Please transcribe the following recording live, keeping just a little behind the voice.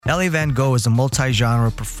L.A. Van Gogh is a multi-genre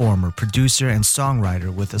performer, producer, and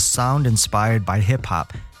songwriter with a sound inspired by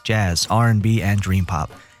hip-hop, jazz, R&B, and dream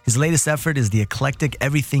pop. His latest effort is the eclectic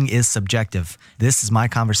Everything Is Subjective. This is my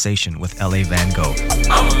conversation with L.A. Van Gogh. When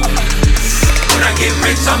I get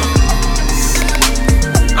rich,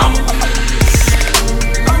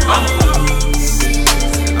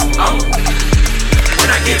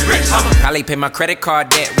 Probably pay my credit card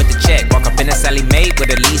debt with the check. Walk up in a Sally Mae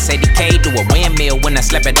with at least 80K. Do a windmill when I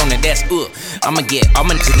slap it on the desk. I'ma get all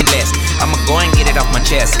my niggas blessed. I'ma go and get it off my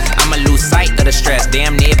chest. I'ma lose sight of the stress.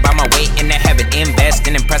 Damn near by my weight in the heaven. Invest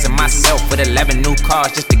in impressing myself with 11 new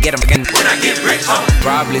cars just to get them. When I get rich,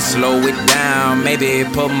 probably slow it down. Maybe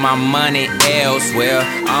put my money elsewhere.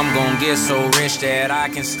 I'm gonna get so rich that I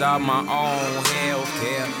can start my own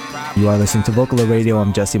healthcare. You are listening to Vocalo Radio.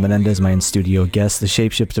 I'm Jesse Menendez, my in-studio guest, the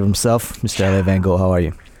shapeshifter himself, Mr. L.A. Van Gogh. How are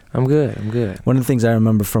you? I'm good. One of the things I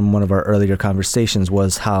remember from one of our earlier conversations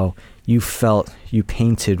was how you felt you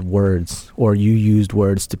painted words, or you used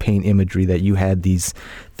words to paint imagery, that you had these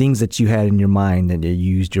things that you had in your mind, and you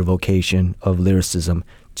used your vocation of lyricism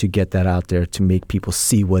to get that out there, to make people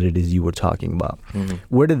see what it is you were talking about. Mm-hmm.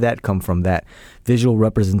 Where did that come from, that visual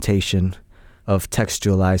representation of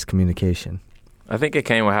textualized communication? I think it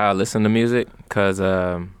came with how I listen to music, because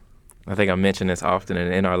I think I mentioned this often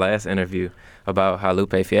in our last interview about how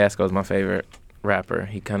Lupe Fiasco is my favorite rapper.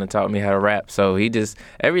 He kind of taught me how to rap. So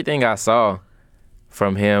everything I saw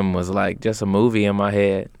from him was like just a movie in my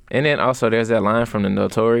head. And then also there's that line from the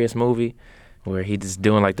Notorious movie where he just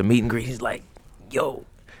doing like the meet and greet. He's like, yo,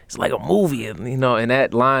 it's like a movie. And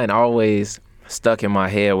that line always stuck in my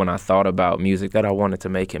head when I thought about music that I wanted to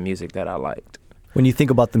make and music that I liked. When you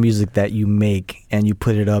think about the music that you make and you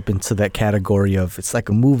put it up into that category of it's like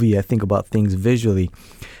a movie, I think about things visually.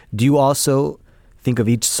 Do you also think of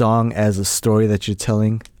each song as a story that you're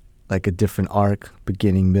telling, like a different arc,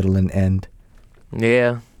 beginning, middle, and end?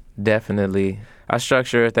 Yeah, definitely. I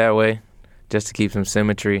structure it that way just to keep some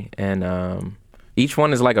symmetry. And each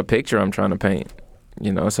one is like a picture I'm trying to paint,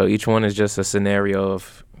 so each one is just a scenario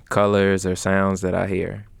of colors or sounds that I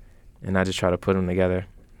hear. And I just try to put them together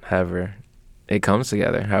however it comes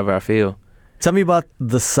together, however I feel. Tell me about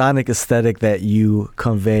the sonic aesthetic that you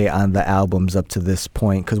convey on the albums up to this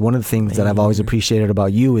point, because one of the things that I've always appreciated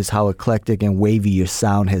about you is how eclectic and wavy your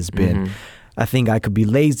sound has been. Mm-hmm. I think I could be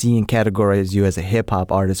lazy and categorize you as a hip-hop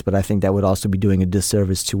artist, but I think that would also be doing a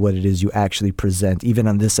disservice to what it is you actually present. Even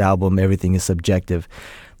on this album, Everything Is Subjective.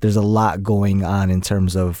 There's a lot going on in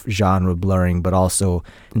terms of genre blurring, but also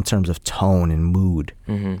in terms of tone and mood.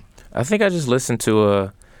 Mm-hmm. I think I just listen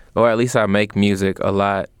to or at least I make music a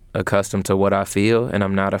lot accustomed to what I feel, and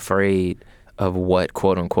I'm not afraid of what,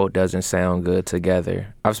 quote-unquote, doesn't sound good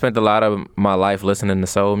together. I've spent a lot of my life listening to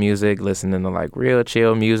soul music, listening to, like, real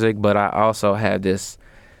chill music, but I also had this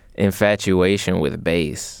infatuation with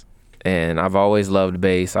bass, and I've always loved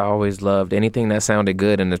bass. I always loved anything that sounded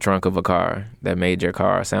good in the trunk of a car, that made your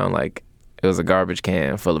car sound like it was a garbage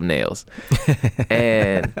can full of nails.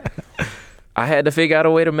 And I had to figure out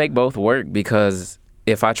a way to make both work, because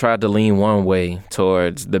if I tried to lean one way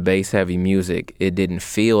towards the bass-heavy music, it didn't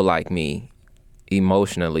feel like me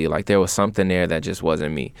emotionally. Like there was something there that just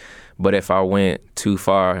wasn't me. But if I went too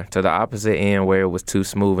far to the opposite end where it was too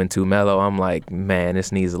smooth and too mellow, I'm like, man,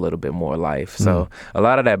 this needs a little bit more life. So a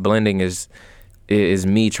lot of that blending is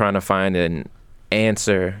me trying to find an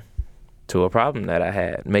answer to a problem that I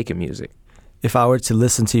had making music. If I were to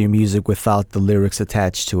listen to your music without the lyrics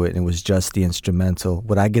attached to it and it was just the instrumental,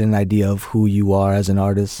 would I get an idea of who you are as an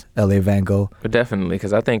artist, L.A. Van Gogh? But definitely,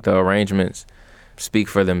 because I think the arrangements speak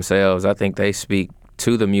for themselves. I think they speak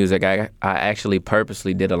to the music. I actually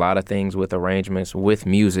purposely did a lot of things with arrangements, with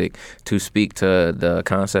music, to speak to the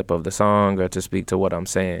concept of the song or to speak to what I'm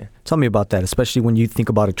saying. Tell me about that, especially when you think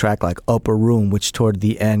about a track like Upper Room, which toward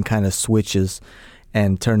the end kind of switches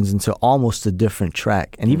and turns into almost a different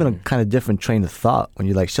track, and even a kind of different train of thought when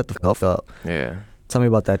you're like, shut the fuck up. Yeah. Tell me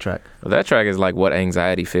about that track. Well, that track is like what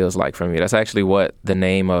anxiety feels like for me. That's actually what the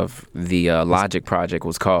name of the Logic project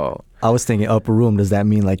was called. I was thinking Upper Room. Does that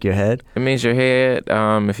mean like your head? It means your head.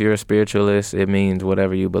 If you're a spiritualist, it means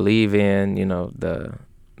whatever you believe in,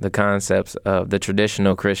 the concepts of the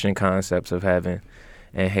traditional Christian concepts of heaven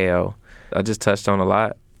and hell. I just touched on a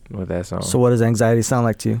lot with that song. So what does anxiety sound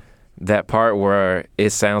like to you? That part where it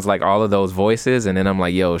sounds like all of those voices, and then I'm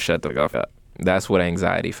like, yo, shut the fuck up. That's what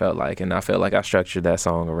anxiety felt like, and I felt like I structured that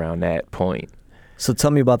song around that point. So tell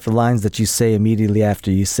me about the lines that you say immediately after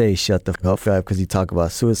you say shut the fuck up, because you talk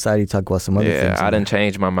about suicide, you talk about some other things. Yeah, I done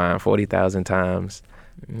changed my mind 40,000 times.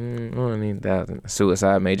 I mean, that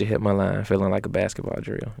suicide major hit my line, feeling like a basketball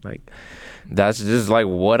drill. Like, that's just like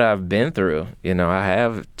what I've been through. You know, I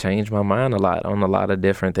have changed my mind a lot on a lot of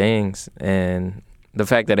different things. And the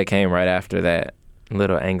fact that it came right after that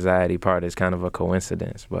little anxiety part is kind of a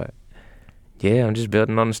coincidence. But yeah, I'm just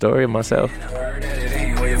building on the story of myself.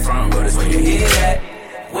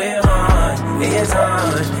 We're on, it's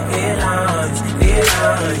on, it on.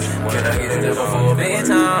 Can I get it before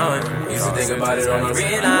bedtime? Used to think about it on the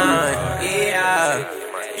red line. Yeah.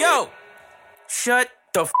 Yo, shut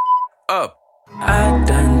the up. I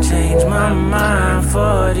done changed my mind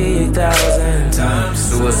 40,000 times.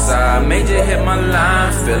 Suicide major hit my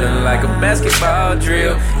line, feeling like a basketball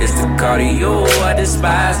drill. It's the cardio I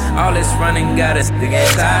despise. All this running got us to get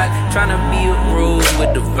tired. Trying to be a rule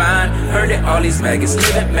with divine. Heard that all these maggots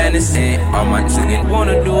living madness, and all my niggas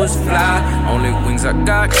wanna do is fly. Only wings I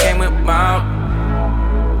got came with mouth.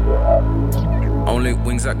 Only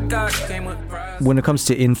wings I got came with pride. When it comes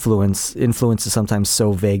to influence is sometimes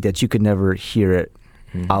so vague that you could never hear it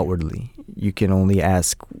outwardly. You can only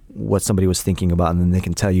ask what somebody was thinking about, and then they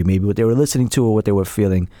can tell you maybe what they were listening to or what they were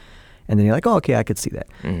feeling. And then you're like, oh, okay, I could see that.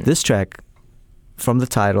 This track, from the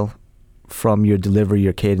title, from your delivery,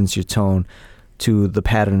 your cadence, your tone, to the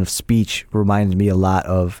pattern of speech, reminded me a lot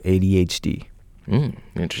of ADHD.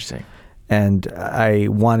 Interesting. And I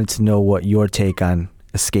wanted to know what your take on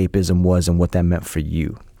escapism was and what that meant for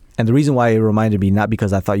you. And the reason why it reminded me, not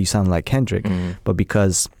because I thought you sounded like Kendrick, but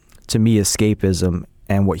because to me escapism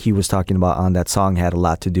and what he was talking about on that song had a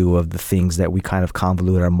lot to do with the things that we kind of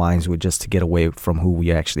convolute our minds with just to get away from who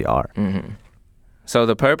we actually are. So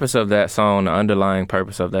the purpose of that song, the underlying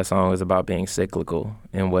purpose of that song, is about being cyclical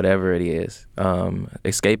in whatever it is.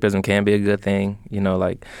 Escapism can be a good thing, you know,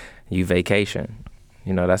 like you vacation.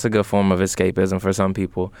 You know, that's a good form of escapism for some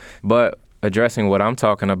people. But addressing what I'm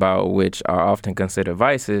talking about, which are often considered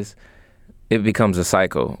vices, it becomes a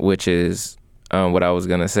cycle, which is what I was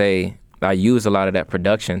going to say. I use a lot of that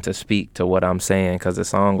production to speak to what I'm saying, because the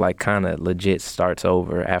song like kind of legit starts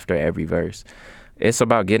over after every verse. It's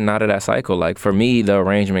about getting out of that cycle. Like for me, the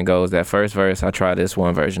arrangement goes that first verse, I try this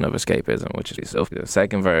one version of escapism, which is the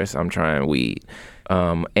second verse, I'm trying weed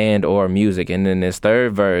and or music. And then this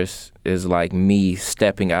third verse is like me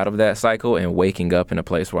stepping out of that cycle and waking up in a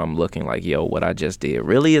place where I'm looking like, yo, what I just did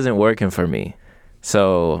really isn't working for me.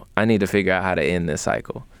 So I need to figure out how to end this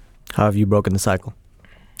cycle. How have you broken the cycle?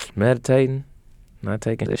 Meditating, not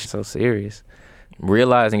taking this so serious.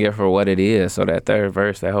 Realizing it for what it is. So that third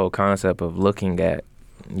verse, that whole concept of looking at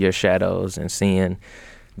your shadows and seeing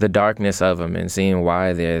the darkness of them and seeing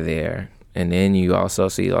why they're there. And then you also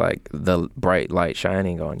see like the bright light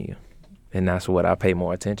shining on you. And that's what I pay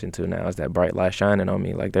more attention to now, is that bright light shining on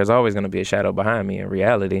me. Like there's always going to be a shadow behind me in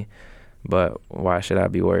reality, but why should I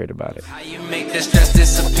be worried about it? How you make this dress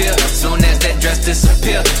disappear? Soon as that dress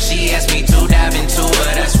disappear, she asked me to dive into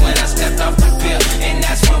her. That's when I stepped off the pill, and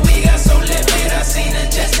that's when we got so lit. I seen her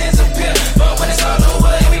just disappear, but when it's all over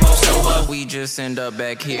and we both sober, we just end up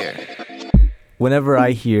back here. Whenever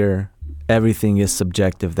I hear everything is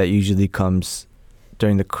subjective, that usually comes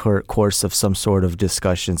during the course of some sort of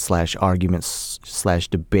discussion / argument /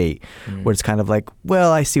 debate, where it's kind of like,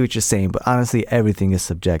 well, I see what you're saying, but honestly, everything is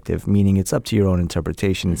subjective, meaning it's up to your own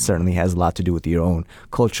interpretation. It certainly has a lot to do with your own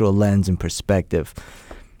cultural lens and perspective.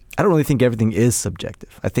 I don't really think everything is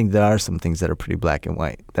subjective. I think there are some things that are pretty black and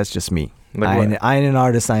white. That's just me. I ain't an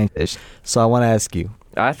artist, scientist. So I want to ask you.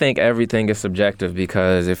 I think everything is subjective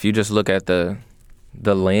because if you just look at the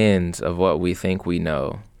lens of what we think we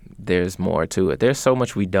know, there's more to it. There's so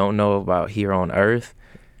much we don't know about here on Earth,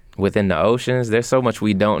 within the oceans. There's so much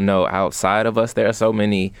we don't know outside of us. There are so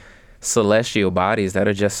many celestial bodies that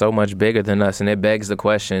are just so much bigger than us. And it begs the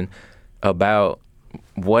question about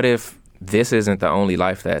what if this isn't the only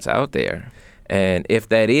life that's out there? And if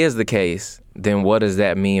that is the case, then what does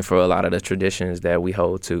that mean for a lot of the traditions that we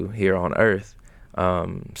hold to here on Earth?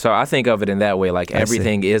 So I think of it in that way, like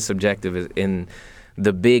everything is subjective in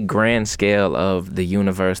the big grand scale of the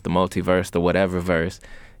universe, the multiverse, the whatever verse,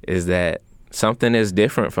 is that something is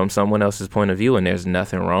different from someone else's point of view, and there's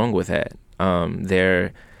nothing wrong with that.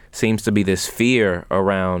 There seems to be this fear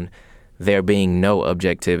around there being no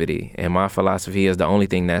objectivity, and my philosophy is the only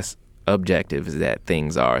thing that's objective is that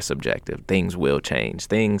things are subjective. Things will change.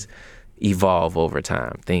 Things evolve over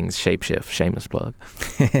time. Things shapeshift. Shameless plug.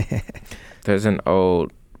 There's an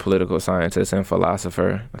old political scientist and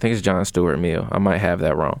philosopher, I think it's John Stuart Mill, I might have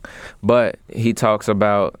that wrong, but he talks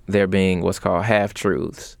about there being what's called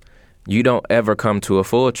half-truths. you don't ever come to a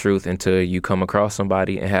full truth until you come across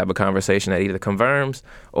somebody and have a conversation that either confirms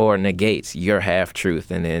or negates your half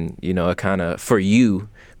truth. And then, you know, it kind of, for you,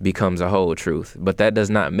 becomes a whole truth. But that does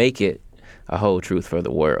not make it a whole truth for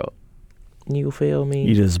the world. You feel me?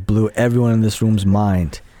 You just blew everyone in this room's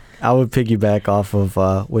mind. I would piggyback off of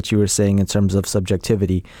what you were saying in terms of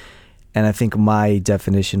subjectivity. And I think my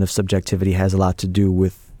definition of subjectivity has a lot to do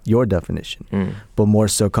with your definition, but more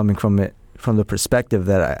so coming from the perspective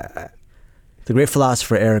that the great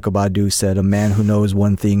philosopher Erykah Badu said, a man who knows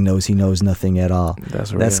one thing knows he knows nothing at all.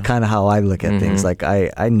 That's kind of how I look at things. Like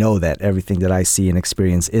I know that everything that I see and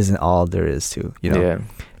experience isn't all there is to, you know. Yeah.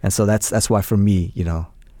 And so that's why for me, you know,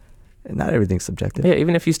 not everything's subjective. Yeah,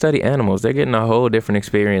 even if you study animals, they're getting a whole different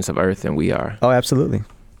experience of Earth than we are. Oh, absolutely.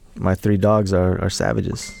 My 3 dogs are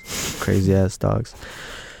savages. Crazy ass dogs.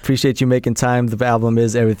 Appreciate you making time. The album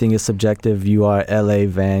is Everything is Subjective. You are L.A.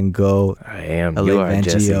 Van Gogh. I am. LA you are Van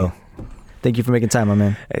Jesse. Geo. Thank you for making time, my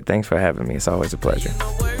man. Hey, thanks for having me. It's always a pleasure.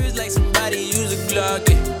 My words like somebody use a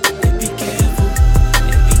Glock.